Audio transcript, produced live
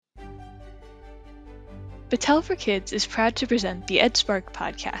Battelle for Kids is proud to present the EdSpark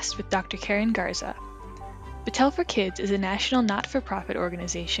podcast with Dr. Karen Garza. Battelle for Kids is a national not-for-profit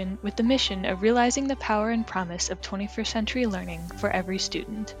organization with the mission of realizing the power and promise of 21st century learning for every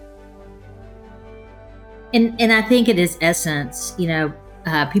student. And I think it is essence,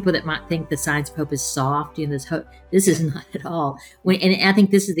 people that might think the science of hope is soft, this is not at all. And I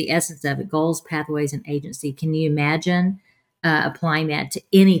think this is the essence of it: goals, pathways, and agency. Can you imagine applying that to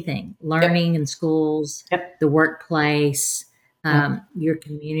anything, learning in schools, the workplace, your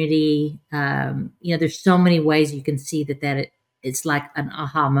community? There's so many ways you can see it's like an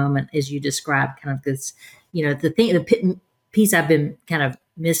aha moment, as you described, kind of this, the piece I've been kind of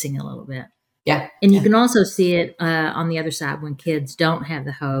missing a little bit. Yeah. And you can also see it on the other side when kids don't have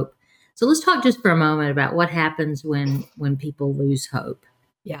the hope. So let's talk just for a moment about what happens when people lose hope.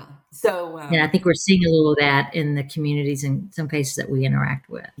 Yeah. So, and I think we're seeing a little of that in the communities in some cases that we interact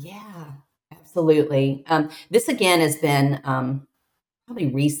with. Yeah, absolutely. This again has been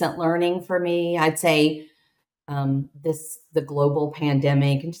probably recent learning for me. I'd say the global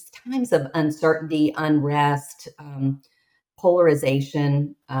pandemic and just times of uncertainty, unrest,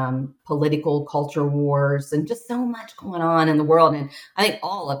 polarization, political culture wars, and just so much going on in the world. And I think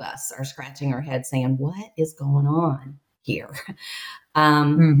all of us are scratching our heads saying, what is going on here?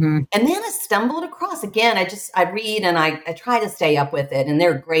 And then I stumbled across, again, I read and I try to stay up with it. And there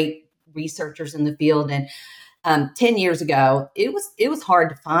are great researchers in the field. And 10 years ago, it was hard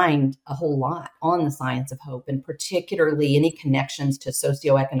to find a whole lot on the science of hope, and particularly any connections to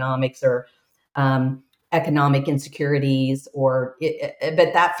socioeconomics or economic insecurities, but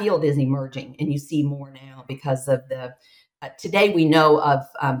that field is emerging, and you see more now because of today we know of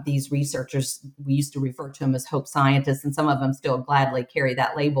these researchers. We used to refer to them as hope scientists, and some of them still gladly carry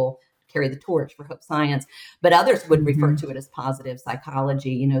that label, carry the torch for hope science, but others would refer to it as positive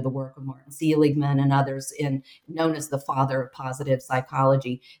psychology, the work of Martin Seligman and others known as the father of positive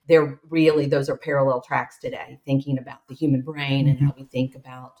psychology. Those are parallel tracks today, thinking about the human brain and how we think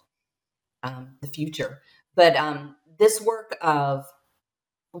about the future. But this work of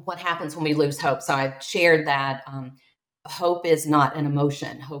what happens when we lose hope. So I've shared that hope is not an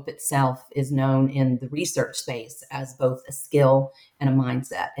emotion. Hope itself is known in the research space as both a skill and a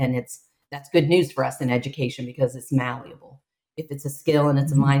mindset. And that's good news for us in education because it's malleable. If it's a skill and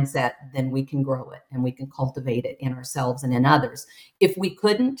it's a mindset, then we can grow it and we can cultivate it in ourselves and in others. If we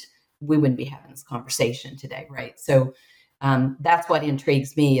couldn't, we wouldn't be having this conversation today, right? So that's what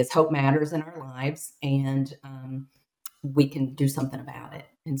intrigues me, is hope matters in our lives, and we can do something about it.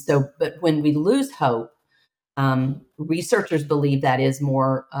 And so, but when we lose hope, researchers believe that is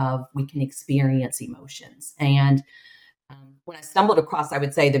more of we can experience emotions. And when I stumbled across, I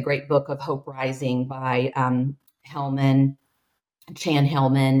would say, the great book of Hope Rising by Chan Hellman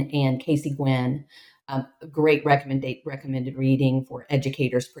and Casey Gwynn, great recommended reading for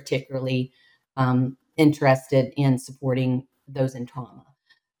educators, particularly interested in supporting those in trauma,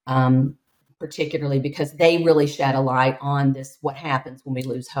 particularly because they really shed a light on this, what happens when we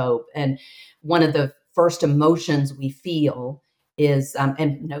lose hope. And one of the first emotions we feel is,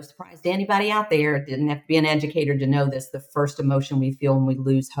 and no surprise to anybody out there, didn't have to be an educator to know this, the first emotion we feel when we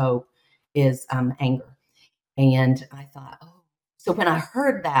lose hope is anger. And I thought, so when I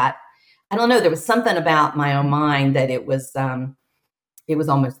heard that, I don't know, there was something about my own mind that it was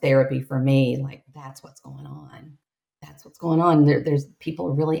almost therapy for me. Like, that's what's going on. That's what's going on. There's people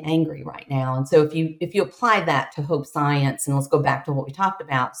are really angry right now. And so if you apply that to hope science, and let's go back to what we talked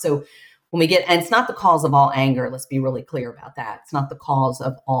about. So and it's not the cause of all anger. Let's be really clear about that. It's not the cause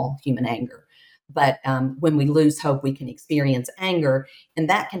of all human anger. But when we lose hope, we can experience anger, and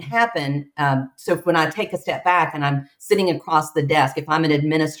that can happen. So when I take a step back and I'm sitting across the desk, if I'm an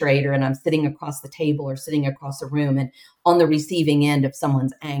administrator and I'm sitting across the table or sitting across a room and on the receiving end of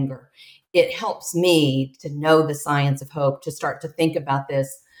someone's anger, it helps me to know the science of hope, to start to think about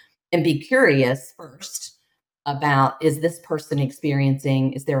this and be curious first about, is this person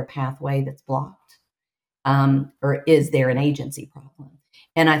experiencing, is there a pathway that's blocked? Or is there an agency problem?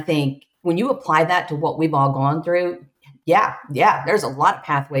 And I think when you apply that to what we've all gone through, yeah, there's a lot of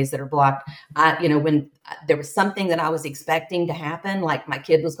pathways that are blocked. When there was something that I was expecting to happen, like my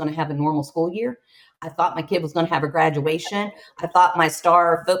kid was going to have a normal school year. I thought my kid was going to have a graduation. I thought my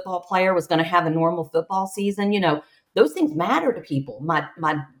star football player was going to have a normal football season. Those things matter to people.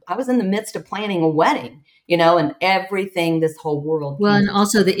 I was in the midst of planning a wedding, and everything, this whole world. Well, and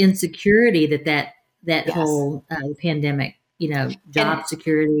also the insecurity that yes. whole pandemic, job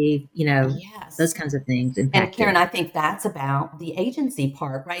security, yes. those kinds of things impacted. And Karen, I think that's about the agency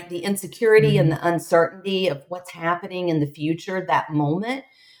part, right? The insecurity and the uncertainty of what's happening in the future, that moment.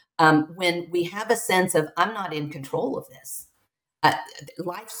 when we have a sense of, I'm not in control of this.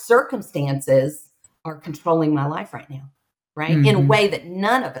 Life circumstances are controlling my life right now, right? In a way that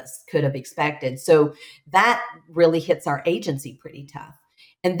none of us could have expected. So that really hits our agency pretty tough.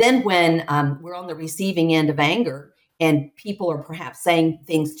 And then when we're on the receiving end of anger and people are perhaps saying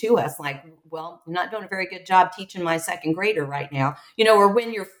things to us like, well, you're not doing a very good job teaching my second grader right now, or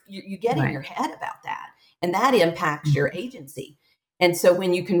when you get in your head about that, and that impacts your agency. And so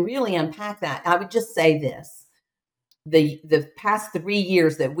when you can really unpack that, I would just say this. The past 3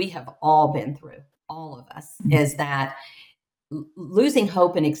 years that we have all been through, all of us, is that losing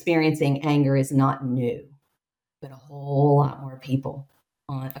hope and experiencing anger is not new, but a whole lot more people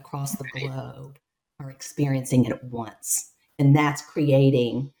across the globe are experiencing it at once. And that's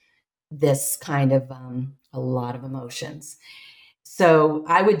creating this kind of a lot of emotions. So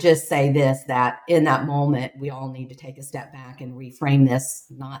I would just say this, that in that moment, we all need to take a step back and reframe this,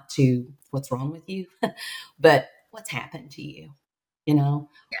 not to what's wrong with you, but what's happened to you.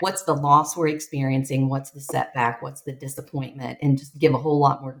 What's the loss we're experiencing? What's the setback? What's the disappointment? And just give a whole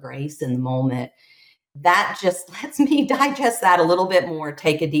lot more grace in the moment. That just lets me digest that a little bit more,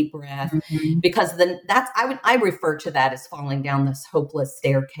 take a deep breath, because then I refer to that as falling down this hopeless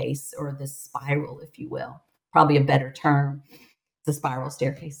staircase, or this spiral, if you will, probably a better term, the spiral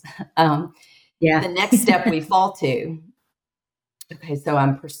staircase. The next step we fall to, okay, so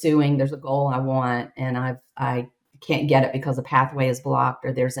I'm pursuing, there's a goal I want, and I can't get it because a pathway is blocked,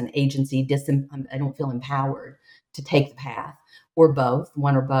 or there's an agency, I don't feel empowered to take the path, or both,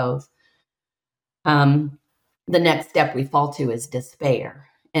 one or both. The next step we fall to is despair.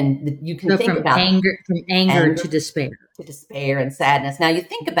 And you can think about anger to despair. To despair and sadness. Now you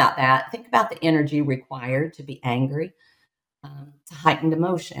think about that. Think about the energy required to be angry. It's a heightened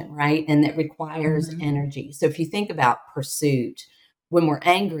emotion, right? And it requires energy. So if you think about pursuit, when we're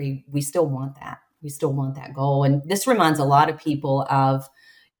angry, we still want that. We still want that goal. And this reminds a lot of people of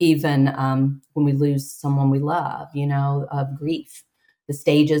even when we lose someone we love, of grief, the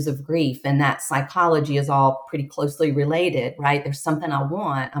stages of grief. And that psychology is all pretty closely related, right? There's something I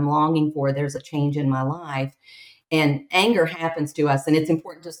want, I'm longing for, there's a change in my life. And anger happens to us. And it's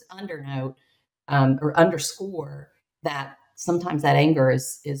important just to undernote or underscore that sometimes that anger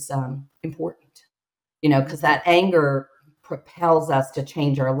is important, because that anger propels us to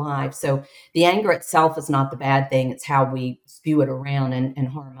change our lives. So the anger itself is not the bad thing. It's how we spew it around and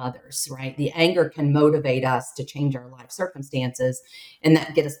harm others, right? The anger can motivate us to change our life circumstances, and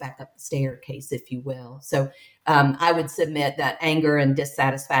that get us back up the staircase, if you will. So I would submit that anger and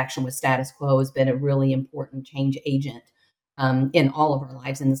dissatisfaction with status quo has been a really important change agent in all of our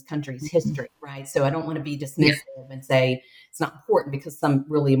lives in this country's history, right? So I don't want to be dismissive and say it's not important, because some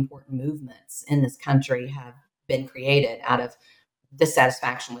really important movements in this country have been created out of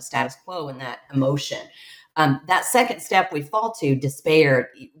dissatisfaction with status quo and that emotion. That second step we fall to, despair,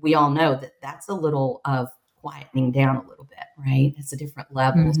 we all know that that's a little of quietening down a little bit, right? It's a different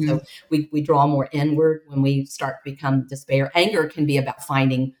level. So we draw more inward when we start to become despair. Anger can be about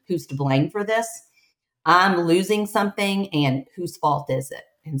finding who's to blame for this. I'm losing something, and whose fault is it?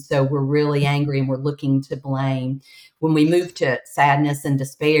 And so we're really angry and we're looking to blame. When we move to sadness and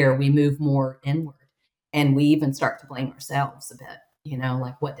despair, we move more inward, and we even start to blame ourselves a bit,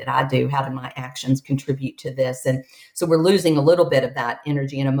 like, what did I do? How did my actions contribute to this? And so we're losing a little bit of that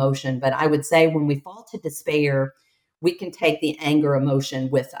energy and emotion. But I would say when we fall to despair, we can take the anger emotion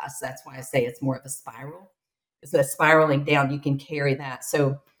with us. That's why I say it's more of a spiral. It's a spiraling down. You can carry that.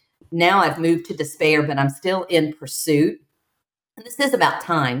 So now I've moved to despair, but I'm still in pursuit. And this is about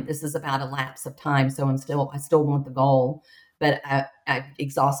time. This is about a lapse of time. So I still want the goal, but I've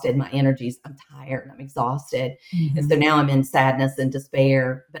exhausted my energies. I'm tired. I'm exhausted. And so now I'm in sadness and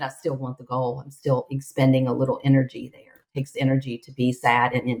despair, but I still want the goal. I'm still expending a little energy there. It takes energy to be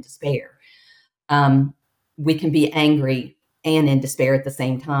sad and in despair. We can be angry and in despair at the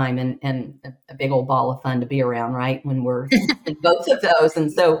same time, and a big old ball of fun to be around, right? When we're in both of those.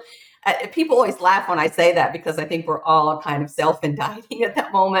 And so people always laugh when I say that, because I think we're all kind of self-indicting at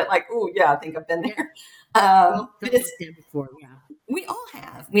that moment. Like, oh yeah, I think I've been there. But it's before, yeah. We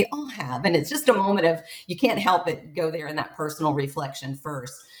all have. And it's just a moment of, you can't help but go there in that personal reflection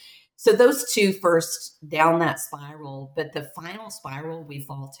first. So those two first down that spiral, but the final spiral we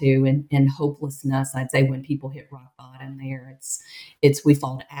fall to in hopelessness, I'd say when people hit rock bottom there, it's we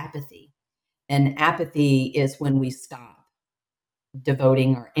fall to apathy. And apathy is when we stop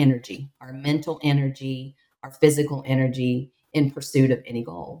devoting our energy, our mental energy, our physical energy in pursuit of any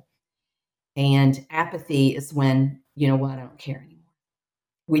goal. And apathy is when, I don't care anymore.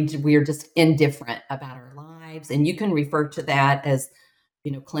 We're just indifferent about our lives. And you can refer to that as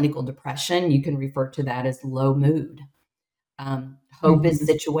clinical depression, you can refer to that as low mood. Hope is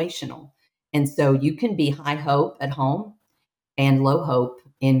situational. And so you can be high hope at home and low hope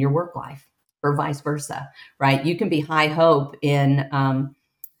in your work life, or vice versa, right? You can be high hope in,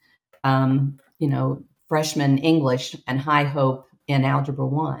 freshman English and high hope in Algebra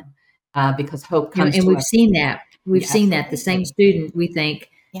 1, because hope comes And to we've us. seen that. We've Yeah, seen that the same absolutely. student, we think,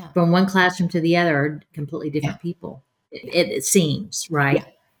 Yeah. from one classroom to the other, are completely different Yeah. people. Yeah. It seems, Yeah. right?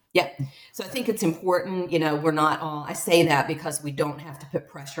 Yeah. So I think it's important, we're not all, I say that because we don't have to put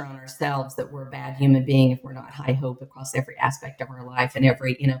pressure on ourselves that we're a bad human being if we're not high hope across every aspect of our life and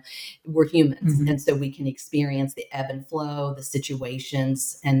we're humans. And so we can experience the ebb and flow, the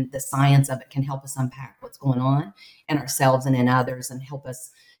situations, and the science of it can help us unpack what's going on in ourselves and in others and help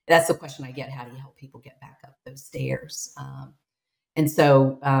us. That's the question I get. How do you help people get back up those stairs? And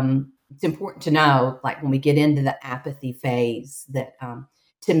so it's important to know, like when we get into the apathy phase, that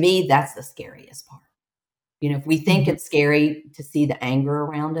to me, that's the scariest part. If we think it's scary to see the anger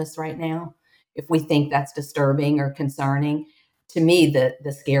around us right now, if we think that's disturbing or concerning, to me,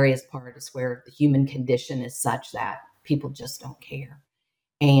 the scariest part is where the human condition is such that people just don't care.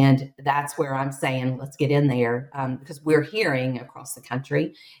 And that's where I'm saying, let's get in there, because we're hearing across the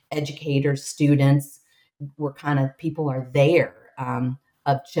country, educators, students, people are there,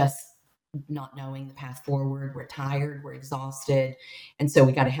 of just not knowing the path forward. We're tired, we're exhausted. And so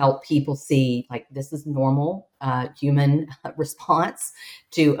we got to help people see, like, this is normal human response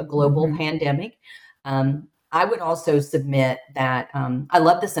to a global pandemic. I would also submit that I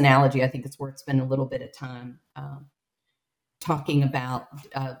love this analogy. I think it's worth spending a little bit of time talking about.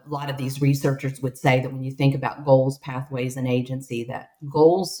 A lot of these researchers would say that when you think about goals, pathways, and agency, that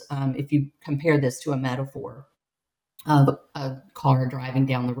goals, if you compare this to a metaphor of a car driving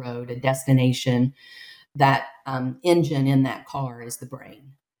down the road, a destination, that engine in that car is the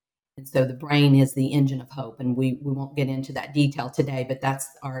brain. And so the brain is the engine of hope. And we won't get into that detail today, but that's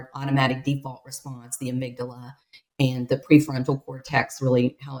our automatic default response, the amygdala and the prefrontal cortex,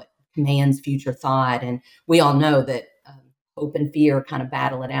 really how it commands future thought. And we all know that hope and fear kind of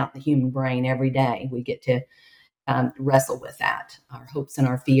battle it out in the human brain every day. We get to wrestle with that, our hopes and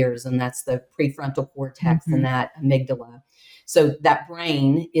our fears, and that's the prefrontal cortex and that amygdala. So that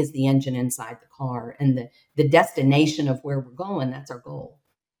brain is the engine inside the car, and the destination of where we're going, that's our goal.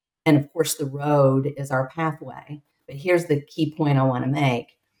 And of course, the road is our pathway. But here's the key point I want to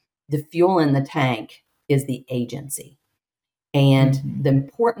make. The fuel in the tank is the agency. And the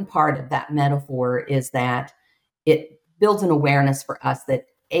important part of that metaphor is that it builds an awareness for us that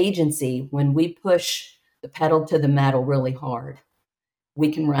agency, when we push the pedal to the metal really hard,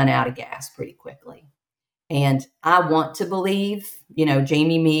 we can run out of gas pretty quickly. And I want to believe,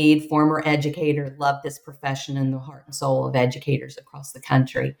 Jamie Meade, former educator, loved this profession and the heart and soul of educators across the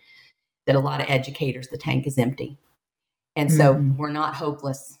country, that a lot of educators, the tank is empty. And so we're not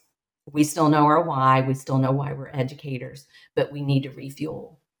hopeless. We still know our why. We still know why we're educators, but we need to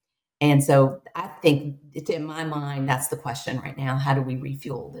refuel. And so I think, in my mind, that's the question right now. How do we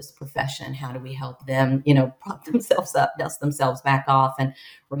refuel this profession? How do we help them, prop themselves up, dust themselves back off, and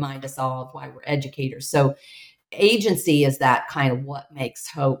remind us all of why we're educators? So agency is that kind of what makes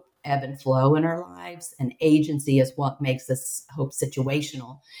hope ebb and flow in our lives. And agency is what makes this hope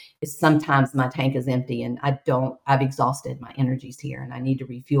situational. Is sometimes my tank is empty and I've exhausted my energies here and I need to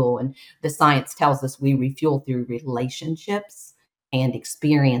refuel. And the science tells us we refuel through relationships and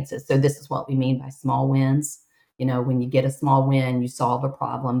experiences. So this is what we mean by small wins. When you get a small win, you solve a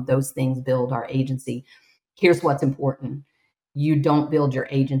problem, those things build our agency. Here's what's important. You don't build your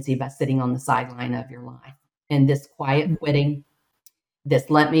agency by sitting on the sideline of your life. And this quiet quitting, this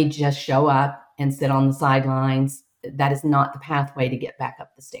let me just show up and sit on the sidelines, that is not the pathway to get back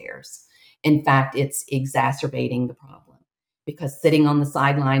up the stairs. In fact, it's exacerbating the problem, because sitting on the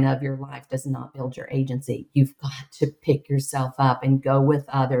sideline of your life does not build your agency. You've got to pick yourself up and go with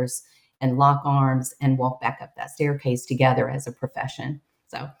others and lock arms and walk back up that staircase together as a profession.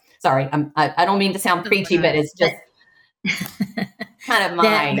 So sorry, I don't mean to sound preachy, but it's just kind of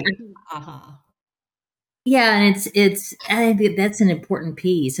my, Yeah, and it's I think that's an important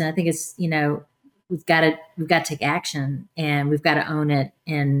piece, and I think it's we've got to take action, and we've got to own it,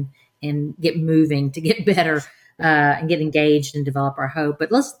 and get moving to get better, and get engaged and develop our hope. But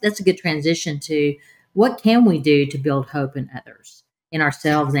that's a good transition to what can we do to build hope in others, in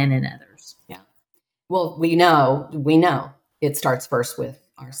ourselves, and in others. Yeah. Well, we know it starts first with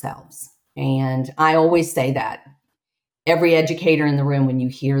ourselves, and I always say that. Every educator in the room, when you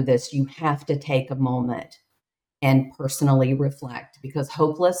hear this, you have to take a moment and personally reflect, because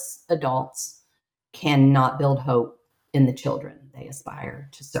hopeless adults cannot build hope in the children they aspire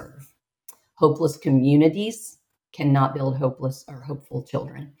to serve. Hopeless communities cannot build hopeless or hopeful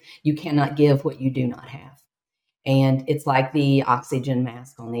children. You cannot give what you do not have. And it's like the oxygen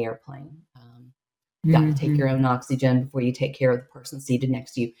mask on the airplane. You got to take your own oxygen before you take care of the person seated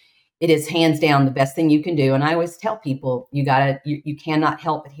next to you. It is hands down the best thing you can do. And I always tell people, you cannot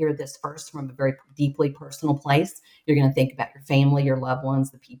help but hear this first from a very deeply personal place. You're going to think about your family, your loved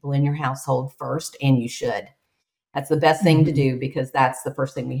ones, the people in your household first, and you should. That's the best thing to do, because that's the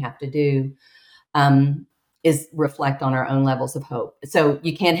first thing we have to do, is reflect on our own levels of hope. So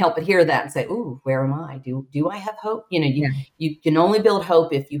you can't help but hear that and say, ooh, where am I? Do I have hope? You can only build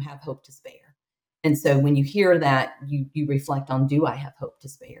hope if you have hope to spare. And so when you hear that, you reflect on, do I have hope to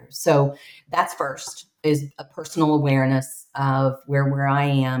spare? So that's first, is a personal awareness of where I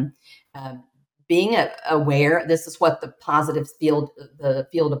am. Being aware, this is what the field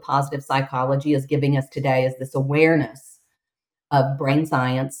of positive psychology is giving us today, is this awareness of brain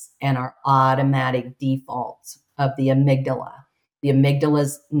science and our automatic defaults of the amygdala. The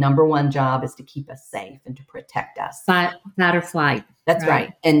amygdala's number one job is to keep us safe and to protect us. Fight or flight. That's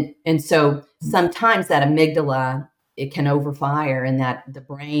right. And so sometimes that amygdala, it can overfire, and that the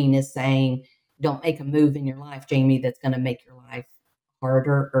brain is saying, don't make a move in your life, Jamie, that's going to make your life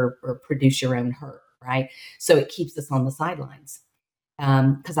harder or produce your own hurt, right? So it keeps us on the sidelines,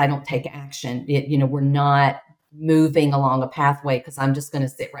 because I don't take action. We're not moving along a pathway because I'm just going to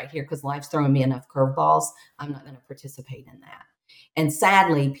sit right here because life's throwing me enough curveballs. I'm not going to participate in that. And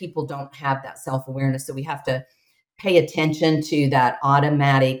sadly, people don't have that self-awareness. So we have to pay attention to that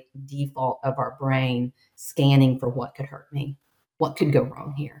automatic default of our brain scanning for what could hurt me, what could go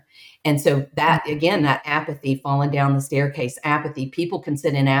wrong here. And so that, again, that apathy, falling down the staircase, apathy, people can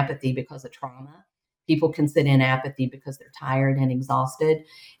sit in apathy because of trauma. People can sit in apathy because they're tired and exhausted,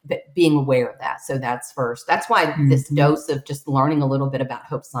 but being aware of that. So that's first. That's why this dose of just learning a little bit about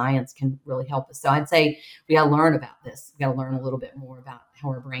hope science can really help us. So I'd say we got to learn about this. We got to learn a little bit more about how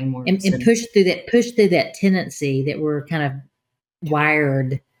our brain works. And push through that tendency that we're kind of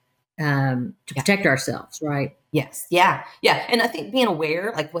wired to protect ourselves, right? Yes. Yeah. Yeah. And I think being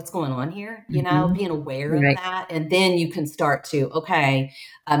aware, like what's going on here, being aware of that. And then you can start to, okay,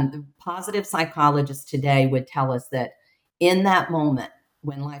 the positive psychologists today would tell us that in that moment,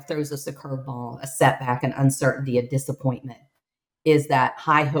 when life throws us a curveball, a setback, an uncertainty, a disappointment, is that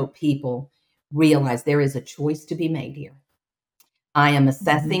high hope people realize there is a choice to be made here. I am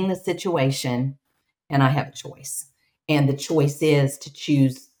assessing the situation and I have a choice. And the choice is to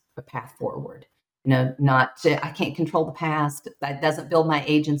choose a path forward. I can't control the past. That doesn't build my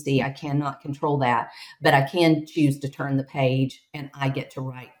agency. I cannot control that, but I can choose to turn the page, and I get to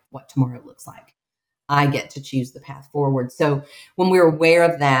write what tomorrow looks like. I get to choose the path forward. So when we're aware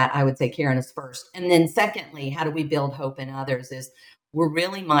of that, I would say Karen is first. And then secondly, how do we build hope in others is we're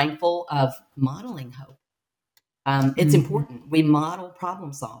really mindful of modeling hope. It's important. We model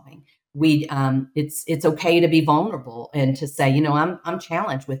problem solving. It's okay to be vulnerable and to say, I'm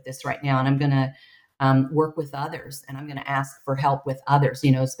challenged with this right now, and I'm going to work with others, and I'm going to ask for help with others,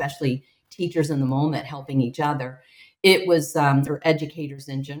 especially teachers in the moment helping each other. It was, or educators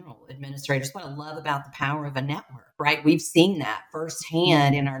in general, administrators. What I love about the power of a network, right? We've seen that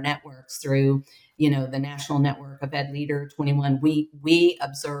firsthand in our networks through, the National Network of Ed Leader 21. We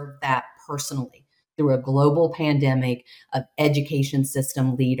observed that personally through a global pandemic of education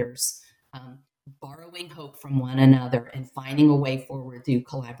system leaders, borrowing hope from one another and finding a way forward through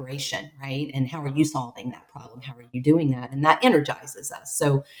collaboration, right? And how are you solving that problem? How are you doing that? And that energizes us.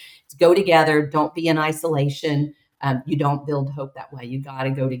 So go together. Don't be in isolation. You don't build hope that way. You got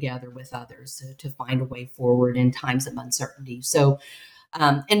to go together with others to find a way forward in times of uncertainty. So,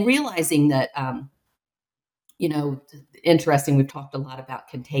 and realizing that, interesting, we've talked a lot about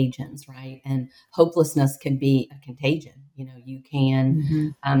contagions, right? And hopelessness can be a contagion. You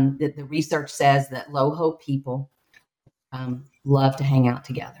can, the research says that low hope people love to hang out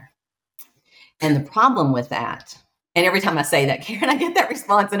together. And the problem with that, and every time I say that, Karen, I get that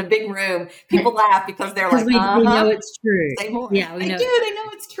response in a big room. People laugh because they're like, we know it's true. Say more. Yeah, they know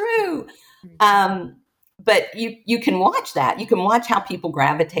it's true. But you can watch that. You can watch how people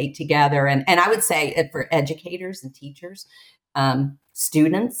gravitate together. And I would say for educators and teachers,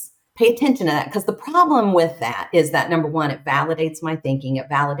 students, pay attention to that. Because the problem with that is that, number one, it validates my thinking. It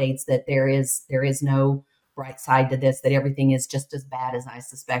validates that there is no bright side to this, that everything is just as bad as I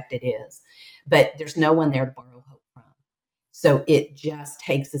suspect it is. But there's no one there to borrow hope from. So it just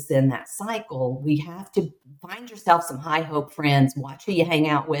takes us in that cycle. We have to find yourself some high hope friends. Watch who you hang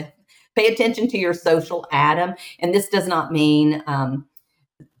out with. Pay attention to your social atom. And this does not mean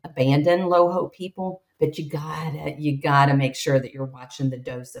abandon low hope people, but you gotta make sure that you're watching the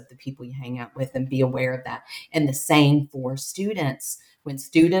dose of the people you hang out with and be aware of that. And the same for students. When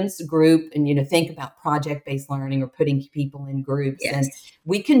students group and, think about project-based learning or putting people in groups, Yes. and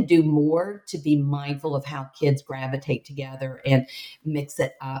we can do more to be mindful of how kids gravitate together and mix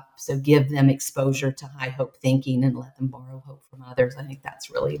it up. So give them exposure to high hope thinking and let them borrow hope from others. I think that's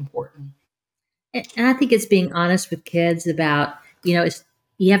really important. And I think it's being honest with kids about,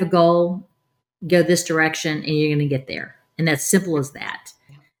 you have a goal, go this direction, and you're going to get there. And that's simple as that.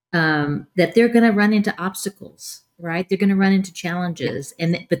 That they're going to run into obstacles, right? They're going to run into challenges,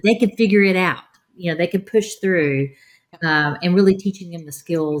 but they can figure it out. They can push through, and really teaching them the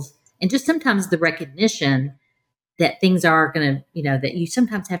skills and just sometimes the recognition that things are going to, that you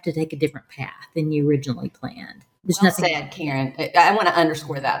sometimes have to take a different path than you originally planned. There's well nothing said, Karen. I want to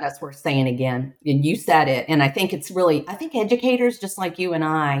underscore that. That's worth saying again. And you said it. And I think I think educators, just like you and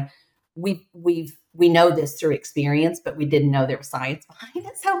I, we know this through experience, but we didn't know there was science behind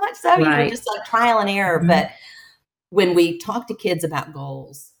it so much. So, right. Just like trial and error. Mm-hmm. But when we talk to kids about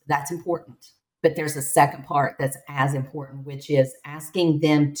goals, that's important. But there's a second part that's as important, which is asking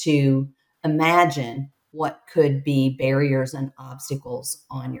them to imagine what could be barriers and obstacles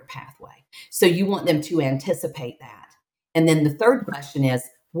on your pathway. So you want them to anticipate that. And then the third question is,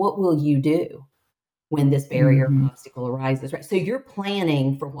 what will you do when this barrier or obstacle arises, right? So you're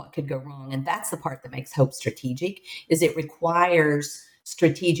planning for what could go wrong. And that's the part that makes hope strategic, is it requires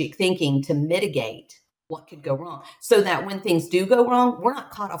strategic thinking to mitigate what could go wrong, so that when things do go wrong, we're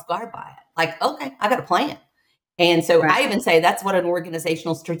not caught off guard by it. Like, okay, I got a plan. And so I even say that's what an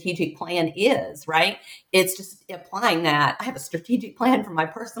organizational strategic plan is, right? It's just applying that. I have a strategic plan for my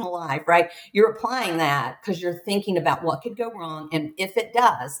personal life, right? You're applying that because you're thinking about what could go wrong. And if it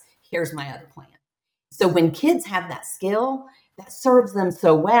does, here's my other plan. So when kids have that skill, that serves them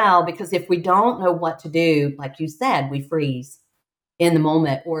so well, because if we don't know what to do, like you said, we freeze in the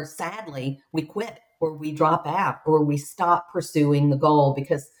moment, or sadly, we quit, or we drop out, or we stop pursuing the goal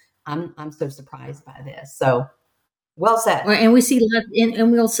because I'm so surprised by this. So well said. And we see a lot,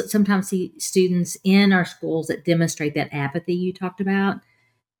 and we'll sometimes see students in our schools that demonstrate that apathy you talked about.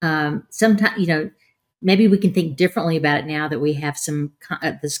 Sometimes, maybe we can think differently about it now that we have some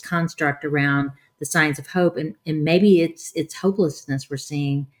this construct around the signs of hope, and maybe it's hopelessness we're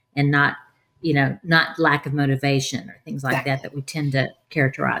seeing, and not not lack of motivation or things like that we tend to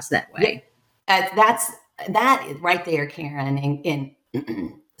characterize that way. That's that right there, Karen, and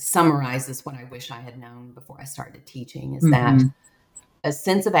summarizes what I wish I had known before I started teaching, is that a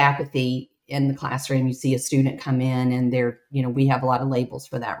sense of apathy in the classroom. You see a student come in and they're, we have a lot of labels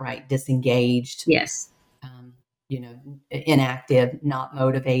for that, right? Disengaged. Yes. Inactive, not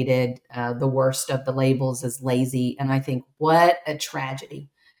motivated. The worst of the labels is lazy. And I think what a tragedy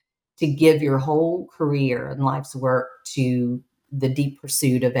to give your whole career and life's work to the deep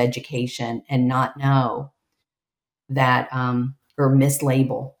pursuit of education and not know that, or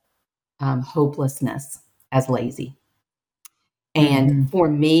mislabel hopelessness as lazy. And for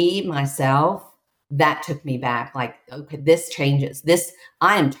me, myself, that took me back. Like, okay, this changes.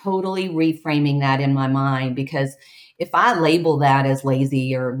 I am totally reframing that in my mind, because if I label that as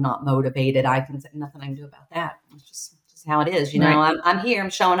lazy or not motivated, I can say nothing I can do about that. It's just how it is. Right. I'm here, I'm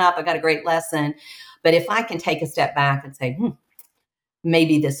showing up, I got a great lesson. But if I can take a step back and say,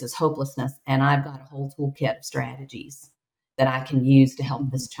 maybe this is hopelessness, and I've got a whole toolkit of strategies that I can use to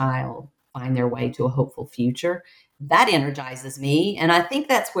help this child find their way to a hopeful future, that energizes me. And I think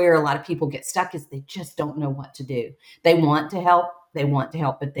that's where a lot of people get stuck, is they just don't know what to do. They want to help,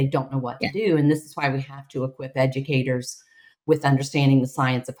 but they don't know what to do. And this is why we have to equip educators with understanding the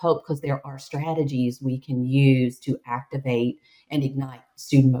science of hope, because there are strategies we can use to activate and ignite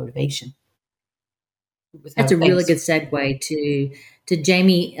student motivation. That's a really good segue to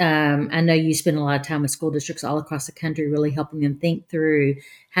Jamie. I know you spend a lot of time with school districts all across the country, really helping them think through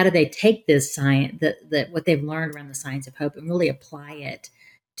how do they take this science, that what they've learned around the science of hope, and really apply it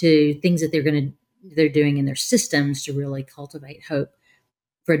to things that they're doing in their systems to really cultivate hope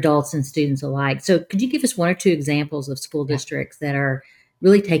for adults and students alike. So could you give us one or two examples of school districts that are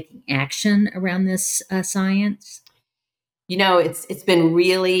really taking action around this science? It's been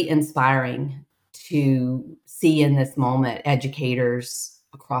really inspiring to see in this moment educators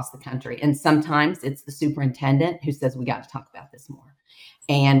across the country. And sometimes it's the superintendent who says, we got to talk about this more,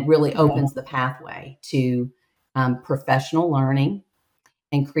 and really opens the pathway to professional learning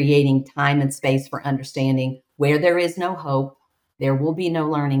and creating time and space for understanding where there is no hope, there will be no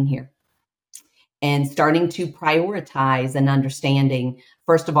learning here. And starting to prioritize and understanding,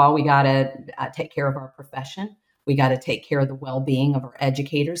 first of all, we got to take care of our profession. We got to take care of the well-being of our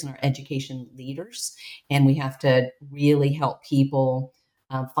educators and our education leaders. And we have to really help people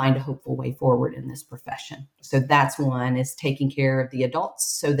find a hopeful way forward in this profession. So that's one, is taking care of the adults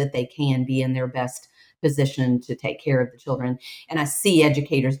so that they can be in their best position to take care of the children. And I see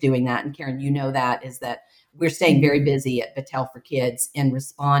educators doing that. And Karen, you know, that is that we're staying very busy at Battelle for Kids in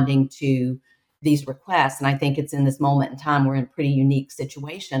responding to these requests. And I think it's in this moment in time, we're in a pretty unique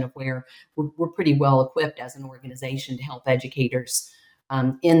situation of where we're pretty well equipped as an organization to help educators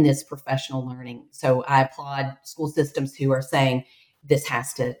in this professional learning. So I applaud school systems who are saying this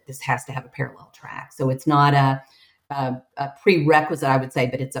has to have a parallel track. So it's not a prerequisite, I would say,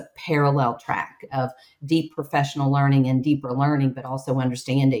 but it's a parallel track of deep professional learning and deeper learning, but also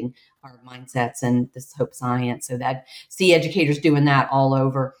understanding our mindsets and this hope science. So that see educators doing that all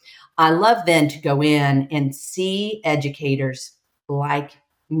over. I love then to go in and see educators like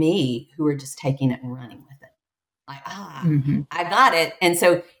me who are just taking it and running with it. Like, I got it. And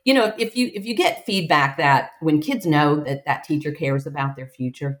so, you know, if you get feedback that when kids know that that teacher cares about their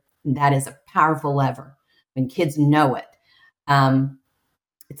future, that is a powerful lever. When kids know it,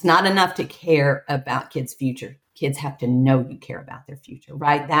 it's not enough to care about kids' future. Kids have to know you care about their future,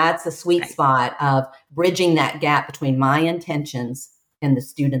 right? That's a sweet spot of bridging that gap between my intentions and the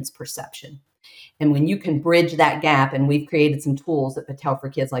student's perception. And when you can bridge that gap, and we've created some tools at Battelle for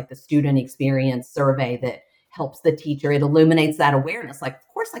Kids, like the student experience survey that helps the teacher, it illuminates that awareness. Like, of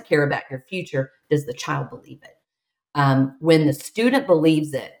course I care about your future. Does the child believe it? When the student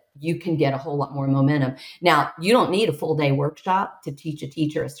believes it, you can get a whole lot more momentum. Now, you don't need a full day workshop to teach a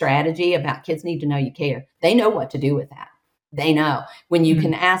teacher a strategy about kids need to know you care. They know what to do with that. They know. When you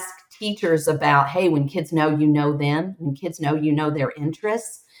can ask teachers about, hey, when kids know you know them, when kids know you know their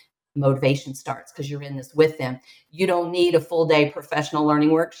interests, motivation starts because you're in this with them. You don't need a full day professional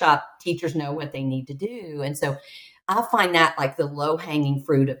learning workshop. Teachers know what they need to do. And so I find that like the low hanging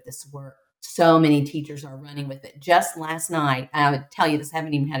fruit of this work. So many teachers are running with it. Just last night, I would tell you this, I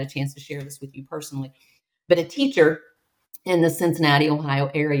haven't even had a chance to share this with you personally, but a teacher in the Cincinnati, Ohio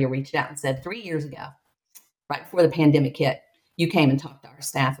area reached out and said, 3 years ago, right before the pandemic hit, you came and talked to our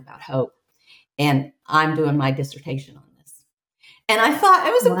staff about hope. And I'm doing my dissertation on this. And I thought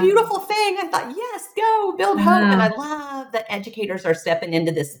it was a beautiful thing. I thought, yes, go build hope. And I love that educators are stepping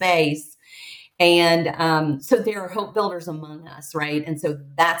into this space. And so there are hope builders among us, right? And so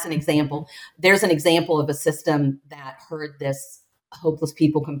that's an example. There's an example of a system that heard this: hopeless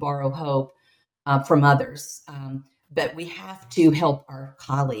people can borrow hope from others. But we have to help our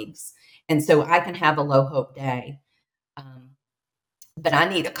colleagues. And so I can have a low hope day, but I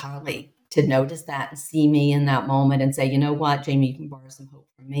need a colleague to notice that and see me in that moment and say, you know what, Jamie, you can borrow some hope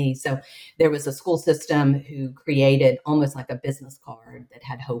from me. So there was a school system who created almost like a business card that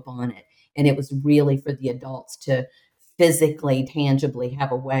had hope on it. And it was really for the adults to physically, tangibly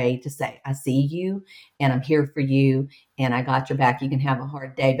have a way to say, I see you and I'm here for you and I got your back. You can have a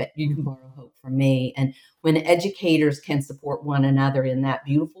hard day, but you can borrow hope from me. And when educators can support one another in that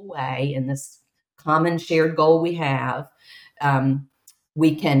beautiful way, in this common shared goal we have,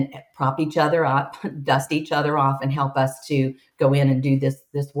 we can prop each other up, dust each other off, and help us to go in and do this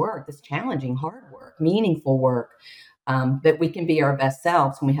work, this challenging, hard work, meaningful work. But we can be our best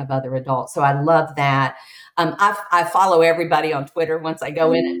selves when we have other adults. So I love that. I follow everybody on Twitter once I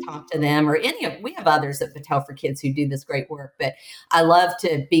go in and talk to them, or we have others at Battelle for Kids who do this great work, but I love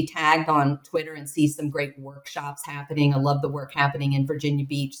to be tagged on Twitter and see some great workshops happening. I love the work happening in Virginia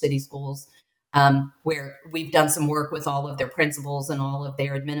Beach City Schools, where we've done some work with all of their principals and all of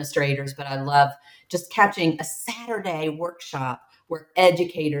their administrators. But I love just catching a Saturday workshop where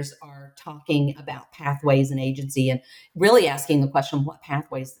educators are talking about pathways and agency and really asking the question, what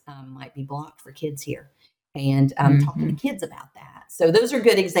pathways might be blocked for kids here? And talking to kids about that. So those are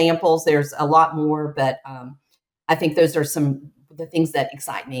good examples. There's a lot more, but I think those are some of the things that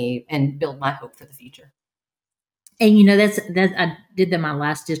excite me and build my hope for the future. And you know, that's I did that in my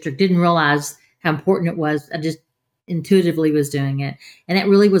last district. Didn't realize how important it was. I just intuitively was doing it, and that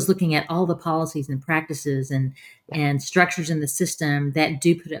really was looking at all the policies and practices and structures in the system that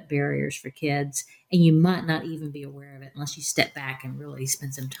do put up barriers for kids. And you might not even be aware of it unless you step back and really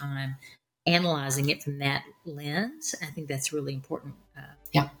spend some time analyzing it from that lens. I think that's really important.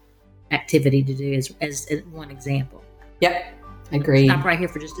 Activity to do as one example. Yep, agreed. Stop right here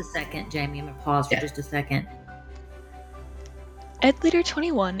for just a second, Jamie. I'm going to pause for just a second. EdLeader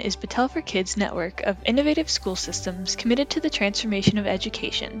 21 is Battelle for Kids' network of innovative school systems committed to the transformation of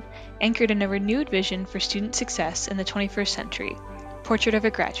education, anchored in a renewed vision for student success in the 21st century. Portrait of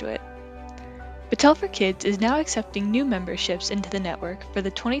a Graduate. Battelle for Kids is now accepting new memberships into the network for the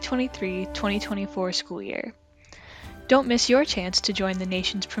 2023-2024 school year. Don't miss your chance to join the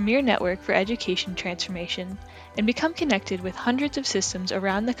nation's premier network for education transformation and become connected with hundreds of systems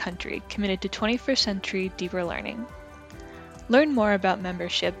around the country committed to 21st century deeper learning. Learn more about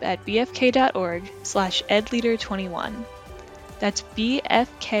membership at bfk.org/edleader21. That's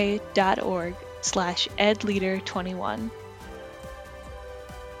bfk.org/edleader21.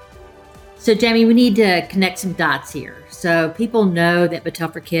 So, Jamie, we need to connect some dots here. So people know that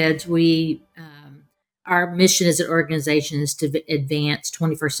Battelle for Kids, our mission as an organization is to advance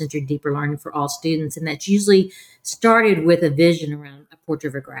 21st century deeper learning for all students. And that's usually started with a vision around a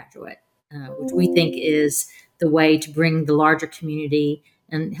portrait of a graduate, which we think is the way to bring the larger community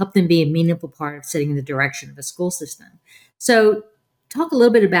and help them be a meaningful part of setting the direction of a school system. So talk a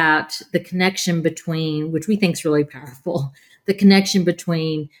little bit about the connection between, which we think is really powerful, the connection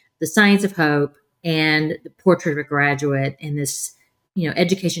between the science of hope and the portrait of a graduate and this,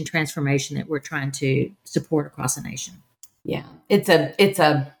 education transformation that we're trying to support across the nation. Yeah, it's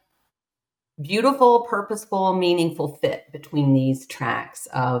a beautiful, purposeful, meaningful fit between these tracks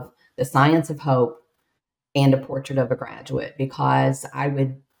of the science of hope and a portrait of a graduate, because I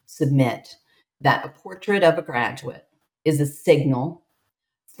would submit that a portrait of a graduate is a signal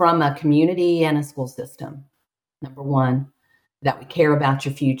from a community and a school system. Number one, that we care about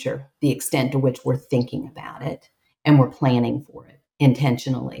your future, the extent to which we're thinking about it and we're planning for it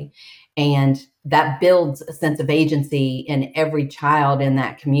intentionally. And that builds a sense of agency in every child in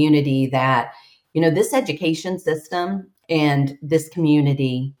that community that, this education system and this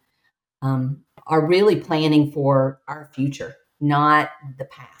community are really planning for our future, not the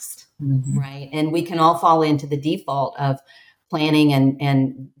past, right? And we can all fall into the default of planning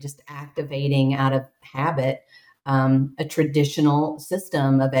and just activating out of habit a traditional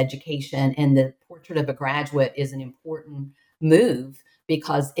system of education. And the portrait of a graduate is an important move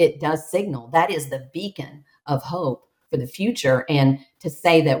because it does signal that is the beacon of hope for the future. And to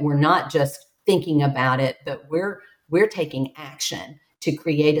say that we're not just thinking about it, but we're taking action to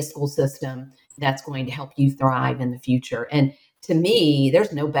create a school system that's going to help you thrive in the future. And to me,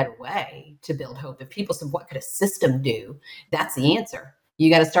 there's no better way to build hope. If people said, what could a system do? That's the answer.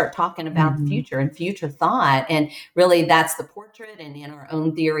 You got to start talking about the future and future thought. And really, that's the portrait. And in our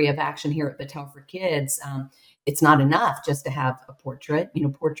own theory of action here at Battelle for Kids, it's not enough just to have a portrait.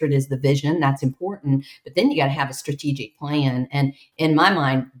 Portrait is the vision. That's important. But then you got to have a strategic plan. And in my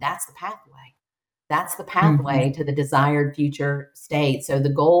mind, that's the pathway. That's the pathway to the desired future state. So the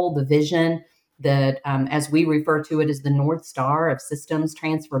goal, the vision, as we refer to it as the North Star of systems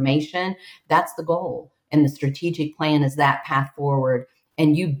transformation, that's the goal. And the strategic plan is that path forward.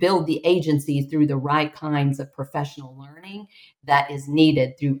 And you build the agency through the right kinds of professional learning that is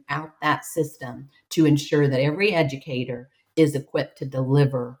needed throughout that system to ensure that every educator is equipped to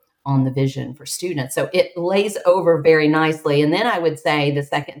deliver on the vision for students. So it lays over very nicely. And then I would say the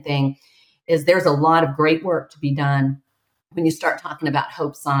second thing is there's a lot of great work to be done when you start talking about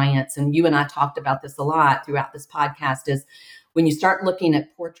hope science. And you and I talked about this a lot throughout this podcast, is when you start looking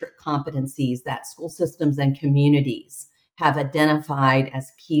at portrait competencies that school systems and communities have identified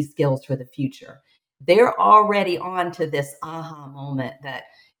as key skills for the future. They're already on to this aha moment that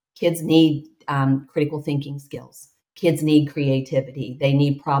kids need critical thinking skills. Kids need creativity. They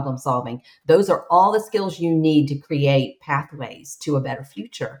need problem solving. Those are all the skills you need to create pathways to a better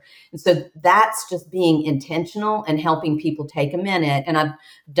future. And so that's just being intentional and helping people take a minute. And I've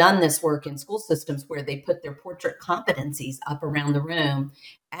done this work in school systems where they put their portrait competencies up around the room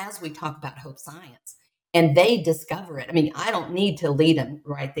as we talk about hope science. And they discover it. I mean, I don't need to lead them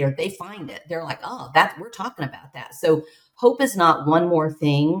right there. They find it. They're like, oh, we're talking about that. So hope is not one more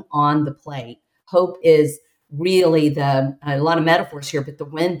thing on the plate. Hope is really a lot of metaphors here, but the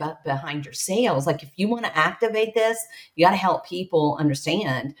wind behind your sails. Like if you want to activate this, you got to help people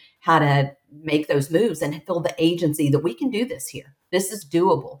understand how to make those moves and feel the agency that we can do this here. This is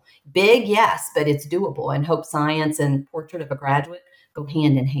doable. Big, yes, but it's doable. And hope science and portrait of a graduate go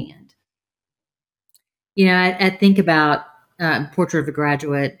hand in hand. I think about portrait of a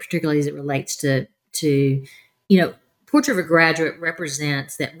graduate, particularly as it relates to portrait of a graduate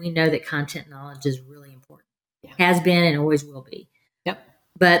represents that we know that content knowledge is really important. Yeah. Has been and always will be. Yep.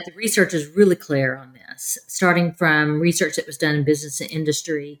 But the research is really clear on this, starting from research that was done in business and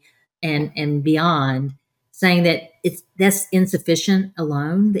industry and beyond, saying that that's insufficient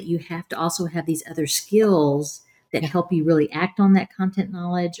alone, that you have to also have these other skills that help you really act on that content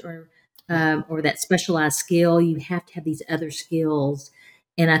knowledge or that specialized skill. You have to have these other skills.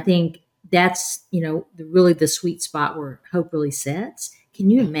 And I think that's, really the sweet spot where hope really sets. Can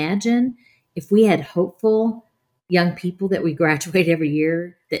you imagine if we had hopeful young people that we graduate every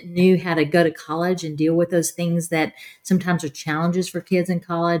year that knew how to go to college and deal with those things that sometimes are challenges for kids in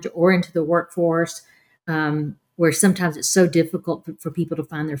college or into the workforce, where sometimes it's so difficult for people to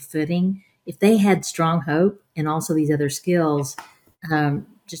find their footing. If they had strong hope and also these other skills,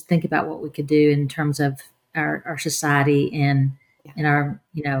 just think about what we could do in terms of our society and our,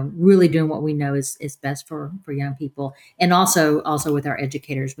 really doing what we know is best for young people. And also with our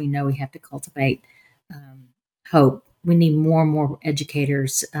educators, we know we have to cultivate hope. We need more and more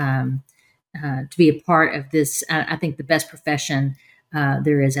educators to be a part of this. I think the best profession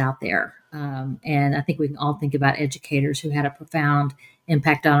there is out there. And I think we can all think about educators who had a profound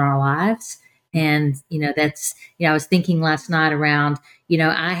impact on our lives. And, that's, I was thinking last night around,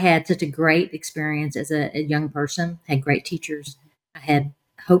 I had such a great experience as a young person, had great teachers. I had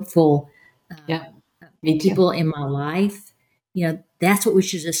hopeful people in my life. That's what we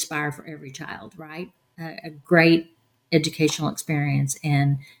should aspire for every child, right? A great educational experience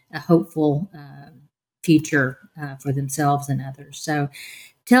and a hopeful future for themselves and others. So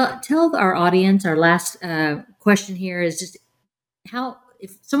tell our audience, our last question here is just how,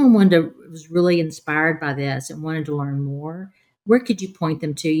 if someone was really inspired by this and wanted to learn more, where could you point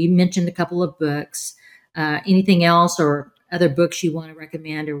them to? You mentioned a couple of books. Anything else or other books you want to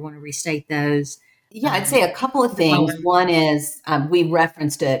recommend or want to restate those? Yeah, I'd say a couple of things. One is we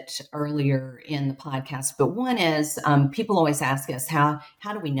referenced it earlier in the podcast, but one is people always ask us how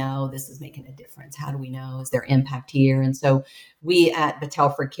do we know this is making a difference? How do we know is there impact here? And so we at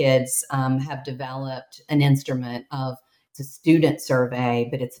Battelle for Kids have developed an instrument of it's a student survey,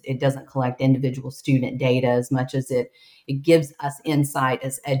 but it doesn't collect individual student data as much as it gives us insight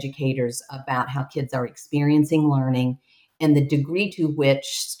as educators about how kids are experiencing learning and the degree to which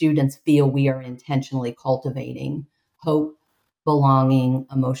students feel we are intentionally cultivating hope, belonging,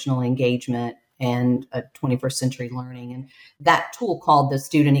 emotional engagement, and a 21st century learning. And that tool called the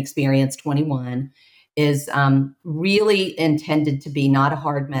Student Experience 21 is really intended to be not a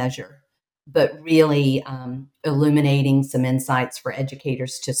hard measure, but really illuminating some insights for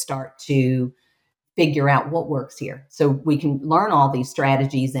educators to start to figure out what works here. So we can learn all these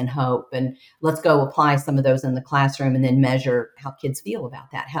strategies and hope, and let's go apply some of those in the classroom and then measure how kids feel about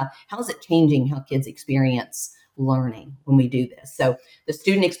that. How is it changing how kids experience learning when we do this? So the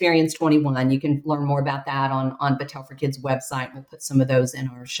Student Experience 21, you can learn more about that on Battelle for Kids website. We'll put some of those in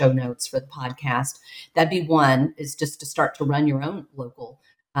our show notes for the podcast. That'd be one, is just to start to run your own local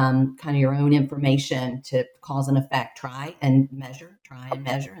kind of your own information to cause and effect. Try and measure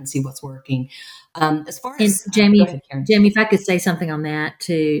and see what's working. As far as Jamie, go ahead, Karen. Jamie, if I could say something on that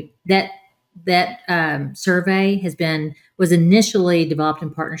too, that survey was initially developed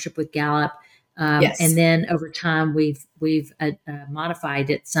in partnership with Gallup, Yes. and then over time we've modified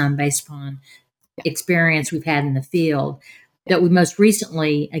it some based upon experience we've had in the field. That we most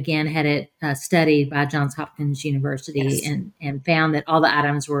recently, again, had it studied by Johns Hopkins University and found that all the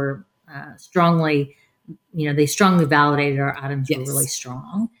items were strongly, they strongly validated our items were really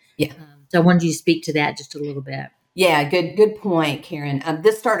strong. Yeah. So I wanted you to speak to that just a little bit. Yeah, good point, Karen.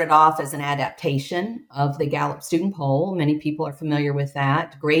 This started off as an adaptation of the Gallup student poll. Many people are familiar with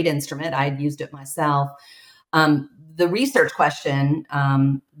that. Great instrument. I had used it myself. The research question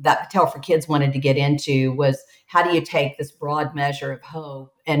that Battelle for Kids wanted to get into was, how do you take this broad measure of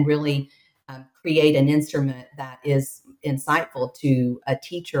hope and really create an instrument that is insightful to a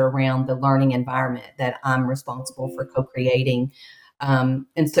teacher around the learning environment that I'm responsible for co-creating?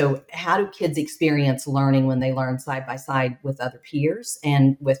 And so how do kids experience learning when they learn side by side with other peers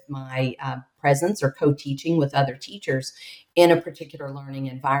and with my presence or co-teaching with other teachers in a particular learning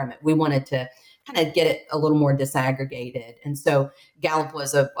environment? We wanted to kind of get it a little more disaggregated. And so Gallup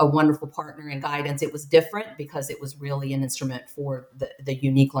was a wonderful partner in guidance. It was different because it was really an instrument for the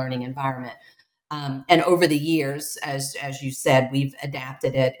unique learning environment. And over the years, as you said, we've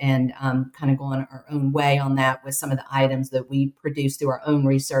adapted it and kind of gone our own way on that with some of the items that we produced through our own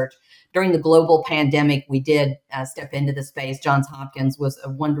research. During the global pandemic, we did step into the space. Johns Hopkins was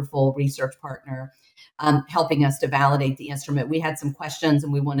a wonderful research partner, helping us to validate the instrument. We had some questions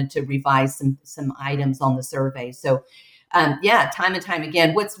and we wanted to revise some items on the survey. So time and time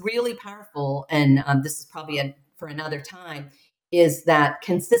again, what's really powerful, and this is probably for another time, is that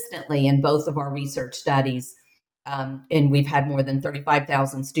consistently in both of our research studies, and we've had more than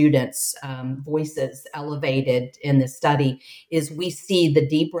 35,000 students' voices elevated in this study, is we see the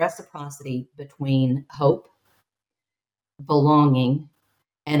deep reciprocity between hope, belonging,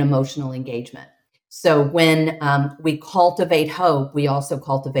 and emotional engagement. So when we cultivate hope, we also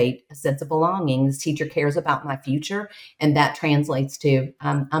cultivate a sense of belonging. This teacher cares about my future, and that translates to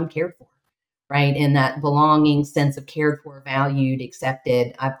I'm cared for. right? In that belonging sense of cared for, valued,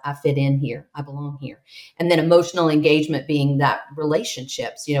 accepted. I fit in here. I belong here. And then emotional engagement being that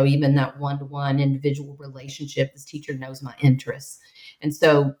relationships, even that one-to-one individual relationship. This teacher knows my interests. And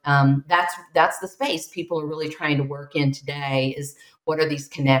so that's the space people are really trying to work in today, is what are these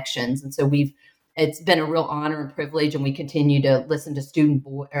connections? And so it's been a real honor and privilege, and we continue to listen to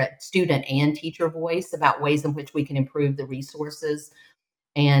student and teacher voice about ways in which we can improve the resources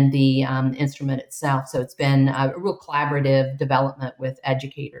and the instrument itself. So it's been a real collaborative development with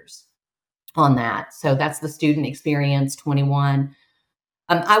educators on that. So that's the Student Experience 21.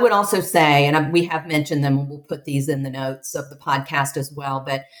 I would also say, and we have mentioned them, and we'll put these in the notes of the podcast as well,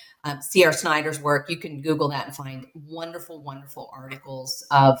 but C.R. Snyder's work, you can Google that and find wonderful, wonderful articles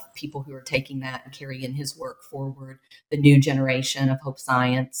of people who are taking that and carrying his work forward. The new generation of hope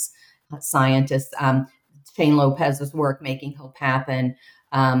scientists, Shane Lopez's work, Making Hope Happen,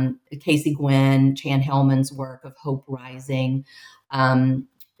 Casey Gwynn, Chan Hellman's work of Hope Rising.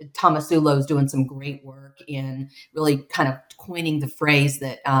 Thomas Sulo's doing some great work in really kind of coining the phrase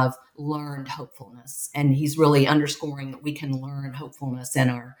that of learned hopefulness. And he's really underscoring that we can learn hopefulness in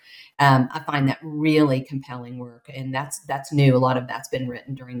our, I find that really compelling work. And that's new. A lot of that's been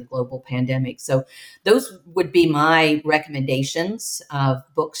written during the global pandemic. So those would be my recommendations of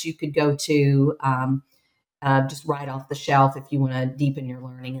books you could go to just right off the shelf if you want to deepen your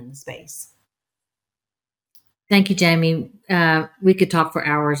learning in the space. Thank you, Jamie. We could talk for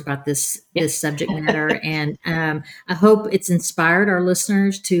hours about this subject matter, and I hope it's inspired our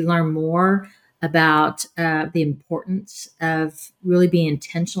listeners to learn more about the importance of really being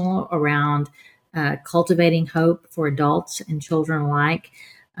intentional around cultivating hope for adults and children alike.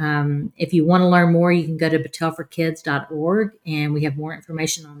 If you want to learn more, you can go to batelforkids.org, and we have more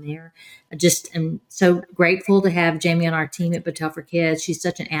information on there. I just am so grateful to have Jamie on our team at Battelle for Kids. She's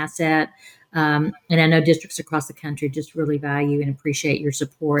such an asset. And I know districts across the country just really value and appreciate your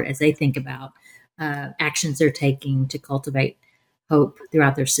support as they think about actions they're taking to cultivate hope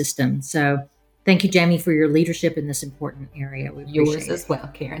throughout their system. So thank you, Jamie, for your leadership in this important area. We appreciate Yours as well,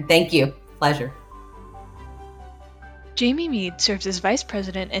 Karen. Thank you. Pleasure. Jamie Meade serves as Vice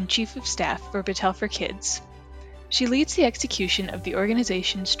President and Chief of Staff for Battelle for Kids. She leads the execution of the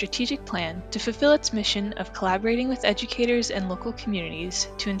organization's strategic plan to fulfill its mission of collaborating with educators and local communities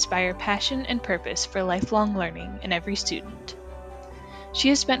to inspire passion and purpose for lifelong learning in every student. She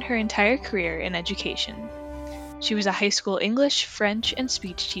has spent her entire career in education. She was a high school English, French, and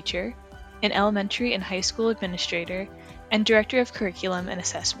speech teacher, an elementary and high school administrator, and director of curriculum and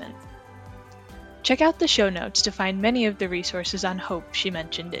assessment. Check out the show notes to find many of the resources on hope she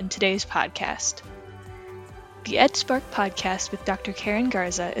mentioned in today's podcast. The EdSpark podcast with Dr. Karen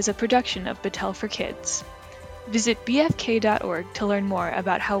Garza is a production of Battelle for Kids. Visit bfk.org to learn more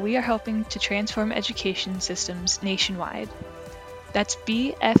about how we are helping to transform education systems nationwide. That's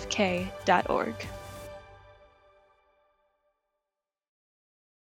bfk.org.